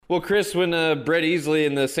Well, Chris, when Brett Easley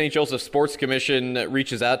and the St. Joseph Sports Commission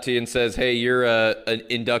reaches out to you and says, hey, you're an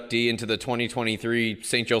inductee into the 2023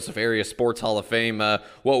 St. Joseph Area Sports Hall of Fame,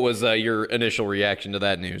 what was your initial reaction to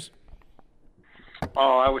that news?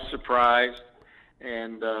 Oh, I was surprised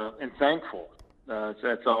and thankful.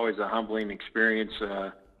 That's always a humbling experience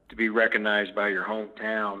to be recognized by your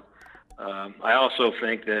hometown. I also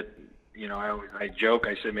think that, I joke.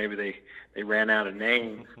 I said maybe they ran out of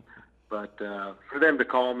names. But for them to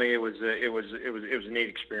call me, it was a neat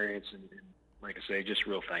experience, and like I say, just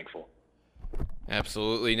real thankful.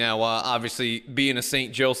 Absolutely. Now, obviously, being a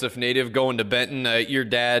St. Joseph native, going to Benton, your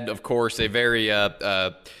dad, of course, a very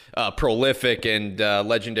prolific and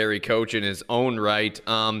legendary coach in his own right.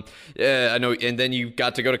 I know, and then you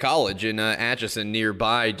got to go to college in Atchison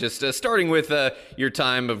nearby. Just starting with your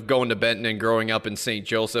time of going to Benton and growing up in St.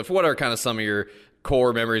 Joseph, what are kind of some of your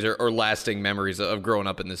core memories or lasting memories of growing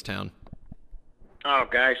up in this town? Oh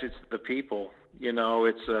gosh, it's the people.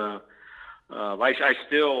 It's I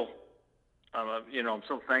still, I'm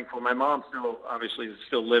so thankful. My mom still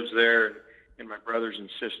lives there, and my brothers and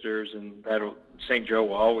sisters, and St. Joe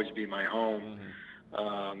will always be my home.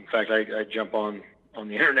 In fact, I jump on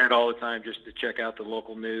the internet all the time just to check out the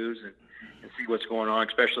local news and see what's going on,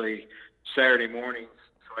 especially Saturday mornings,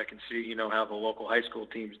 so I can see how the local high school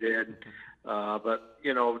teams did. But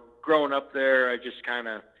growing up there,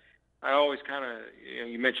 I always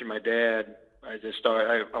you mentioned my dad.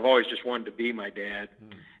 I've always just wanted to be my dad,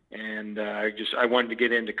 and I wanted to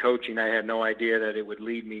get into coaching. I had no idea that it would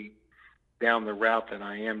lead me down the route that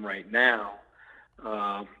I am right now,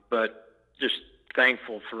 but just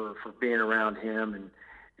thankful for being around him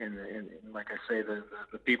and like I say,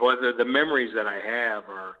 the people, the memories that I have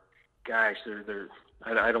are, gosh, they're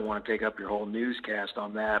I don't want to take up your whole newscast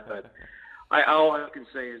on that, but all I can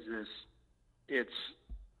say is this: it's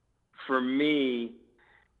for me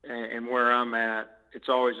and where I'm at. It's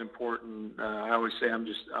always important. I always say I'm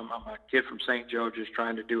a kid from St. Joe, just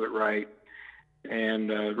trying to do it right, and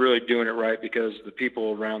really doing it right because the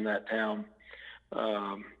people around that town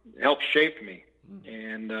helped shape me,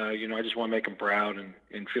 and I just want to make them proud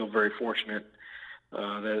and feel very fortunate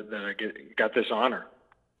that I got this honor.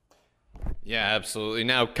 Yeah, absolutely.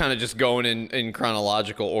 Now, kind of just going in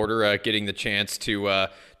chronological order, getting the chance to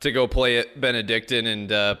go play at Benedictine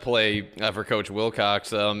and play for Coach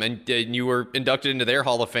Wilcox, and you were inducted into their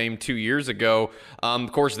Hall of Fame 2 years ago.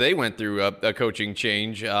 Of course, they went through a coaching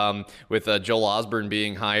change with Joel Osborne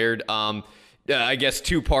being hired. I guess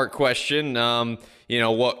two-part question.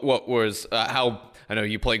 What was how? I know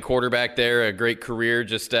you played quarterback there, a great career.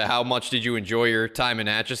 Just how much did you enjoy your time in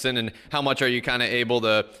Atchison, and how much are you kind of able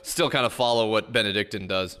to still kind of follow what Benedictine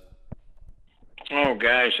does? Oh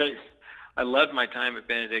gosh, I loved my time at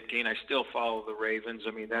Benedictine. I still follow the Ravens.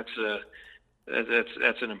 I mean, that's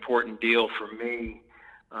an important deal for me.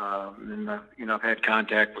 And I've had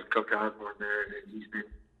contact with Coach Osborne there, and he's been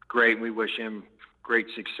great. We wish him great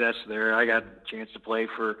success there. I got a chance to play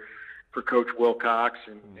for Coach Wilcox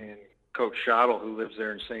and Coach Schottel, who lives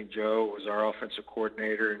there in St. Joe, was our offensive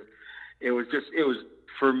coordinator. And it was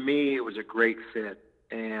for me, it was a great fit.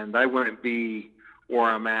 And I wouldn't be where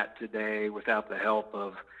I'm at today without the help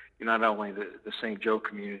of not only the St. Joe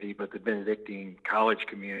community, but the Benedictine college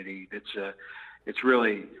community. It's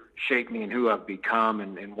really shaped me in who I've become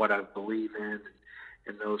and what I believe in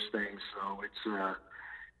and those things. So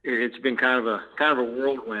it's been kind of a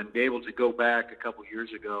whirlwind. Be able to go back a couple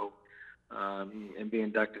years ago and be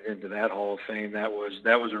inducted into that Hall of Fame, that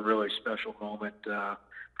was a really special moment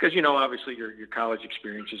because obviously your college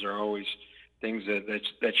experiences are always things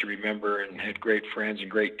that you remember, and had great friends and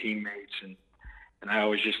great teammates, and I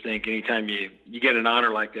always just think anytime you get an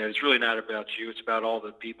honor like that, it's really not about you, it's about all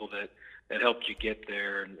the people that helped you get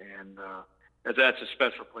there, and that's a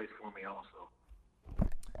special place for me also.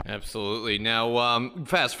 Absolutely. Now,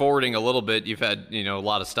 fast forwarding a little bit, you've had a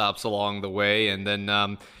lot of stops along the way, and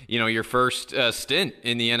then your first stint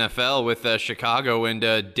in the NFL with Chicago, and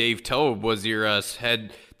Dave Tobe was your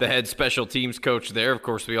the head special teams coach there. Of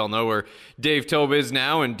course, we all know where Dave Tobe is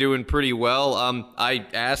now and doing pretty well. I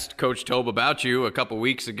asked Coach Tobe about you a couple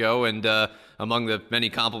weeks ago, and among the many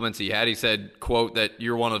compliments he had, he said, quote, that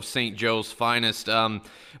you're one of St. Joe's finest.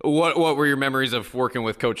 What were your memories of working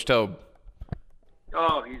with Coach Tobe?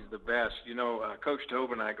 Oh, he's the best. Coach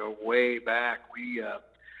Tobe and I go way back.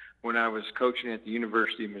 When I was coaching at the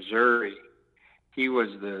University of Missouri, he was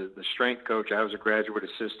the strength coach. I was a graduate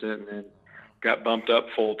assistant, and then got bumped up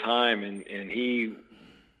full time, and he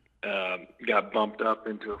got bumped up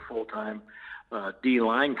into a full time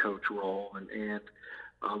D-line coach role. And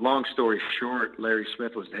long story short, Larry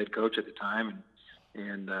Smith was the head coach at the time,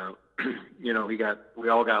 and we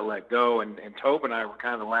all got let go, and Tobe and I were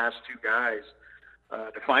kind of the last two guys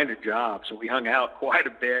to find a job. So we hung out quite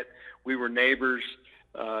a bit. We were neighbors.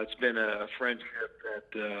 It's been a friendship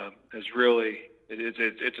that has really,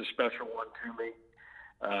 it's a special one to me.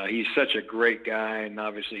 He's such a great guy, and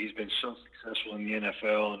obviously he's been so successful in the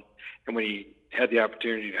NFL. And when he had the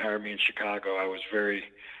opportunity to hire me in Chicago, I was very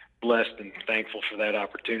blessed and thankful for that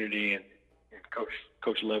opportunity, and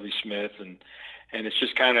Coach Lovie Smith, and it's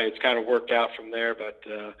just kind of worked out from there. But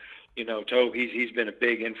Tobe, he's been a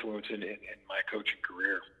big influence in my coaching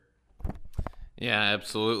career. Yeah,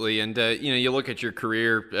 absolutely. And, you look at your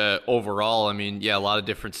career overall, I mean, yeah, a lot of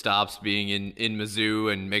different stops being in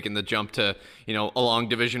Mizzou and making the jump to, along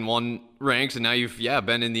Division I ranks. And now you've,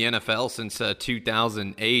 been in the NFL since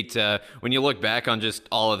 2008. When you look back on just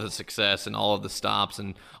all of the success and all of the stops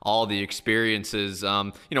and all the experiences,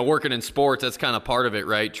 working in sports, that's kind of part of it,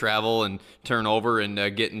 right? Travel and turnover and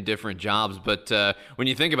getting different jobs. But when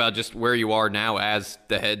you think about just where you are now as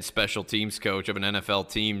the head special teams coach of an NFL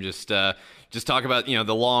team, just talk about,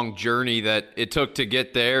 the long journey that it took to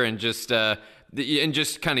get there, and just kind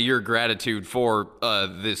of your gratitude for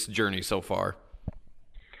this journey so far.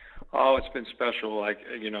 Oh, it's been special. Like,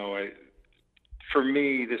 for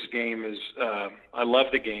me, this game is, I love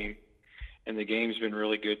the game, and the game's been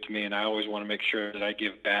really good to me, and I always want to make sure that I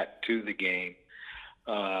give back to the game.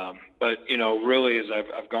 But, really, as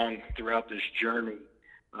I've gone throughout this journey,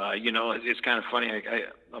 it's kind of funny.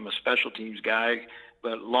 I'm a special teams guy.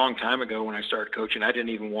 But a long time ago when I started coaching, I didn't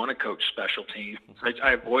even want to coach special teams.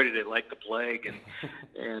 I avoided it like the plague,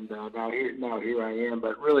 and now here I am.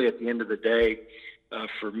 But really, at the end of the day,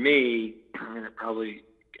 for me, and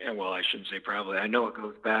I shouldn't say probably, I know it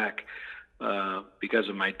goes back because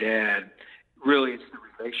of my dad. Really, it's the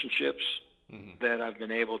relationships that I've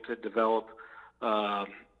been able to develop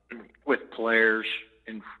with players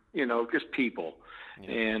and, just people. Yeah.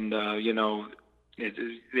 And,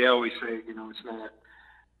 they always say, it's not,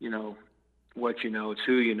 what you know, it's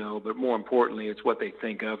who you know, but more importantly, it's what they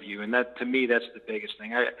think of you. And that, to me, that's the biggest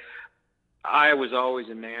thing. I was always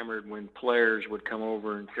enamored when players would come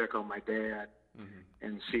over and check on my dad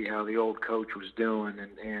and see how the old coach was doing.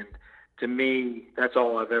 And to me, that's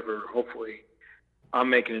all I've ever, hopefully, I'm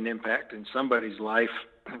making an impact in somebody's life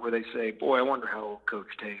where they say, boy, I wonder how old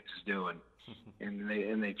Coach Tabes is doing.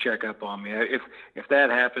 and they check up on me. If that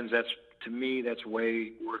happens, to me, that's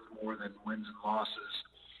way worth more than wins and losses.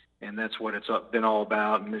 And that's what it's been all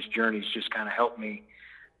about. And this journey's just kind of helped me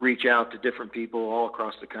reach out to different people all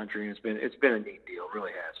across the country. And it's been a neat deal. It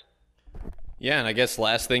really has. Yeah, and I guess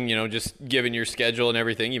last thing, just given your schedule and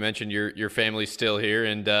everything, you mentioned your family's still here,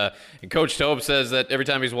 and Coach Tobe says that every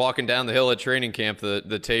time he's walking down the hill at training camp,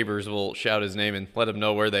 the Tabors will shout his name and let him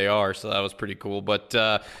know where they are, so that was pretty cool. But,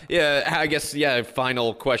 I guess,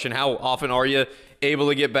 final question, how often are you able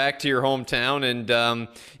to get back to your hometown? And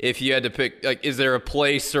if you had to pick, is there a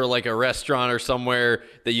place or a restaurant or somewhere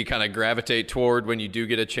that you kind of gravitate toward when you do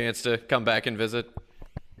get a chance to come back and visit?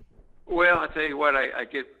 Well, I tell you what,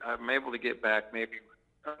 I'm able to get back. Maybe,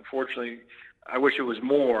 unfortunately, I wish it was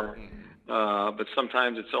more, but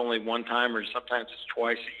sometimes it's only one time, or sometimes it's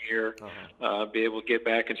twice a year. Be able to get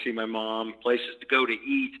back and see my mom. Places to go to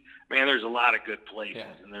eat. Man, there's a lot of good places,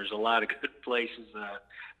 and there's a lot of good places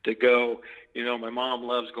to go. My mom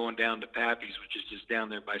loves going down to Pappy's, which is just down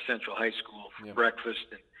there by Central High School for breakfast,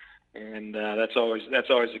 and that's always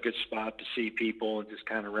a good spot to see people and just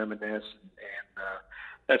kind of reminisce, and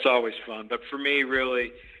that's always fun. But for me,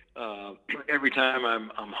 really, every time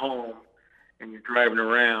I'm home and you're driving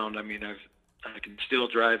around, I mean, I can still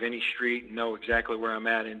drive any street and know exactly where I'm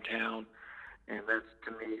at in town, and that's,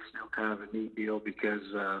 to me, still kind of a neat deal because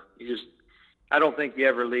I don't think you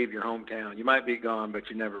ever leave your hometown. You might be gone, but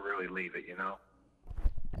you never really leave it,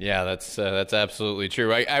 Yeah, that's absolutely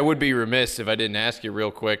true. I would be remiss if I didn't ask you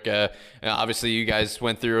real quick. Obviously, you guys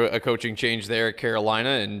went through a coaching change there at Carolina,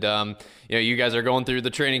 and you guys are going through the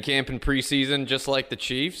training camp and preseason just like the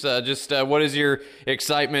Chiefs. What is your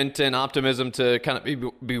excitement and optimism to kind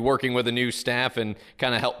of be working with a new staff and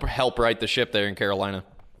kind of help right the ship there in Carolina?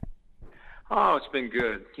 Oh, it's been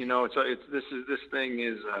good. This thing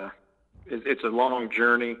is it's a long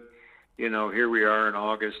journey. Here we are in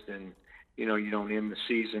August, and you don't end the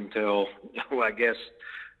season till, I guess,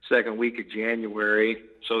 second week of January.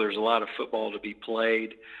 So there's a lot of football to be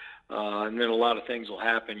played, and then a lot of things will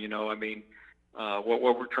happen. What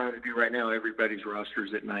we're trying to do right now, everybody's roster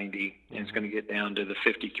is at 90, and it's going to get down to the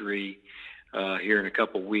 53 here in a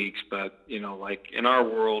couple weeks. But like in our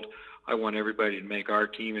world, I want everybody to make our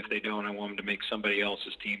team. If they don't, I want them to make somebody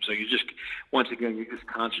else's team. So you're just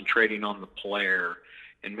concentrating on the player.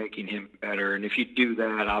 and making him better. And if you do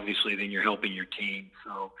that, obviously, then you're helping your team.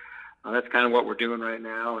 So that's kind of what we're doing right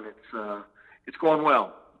now, and it's going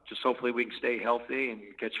well. Just hopefully we can stay healthy and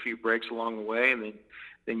catch a few breaks along the way, and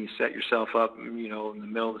then you set yourself up, in the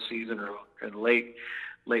middle of the season or in the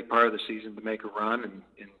late part of the season to make a run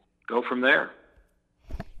and go from there.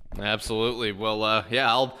 Absolutely. Well,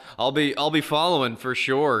 yeah, I'll be following for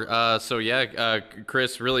sure.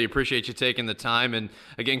 Chris, really appreciate you taking the time, and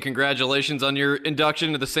again, congratulations on your induction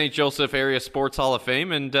into the St. Joseph Area Sports Hall of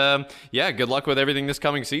Fame, and good luck with everything this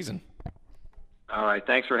coming season. All right,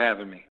 thanks for having me.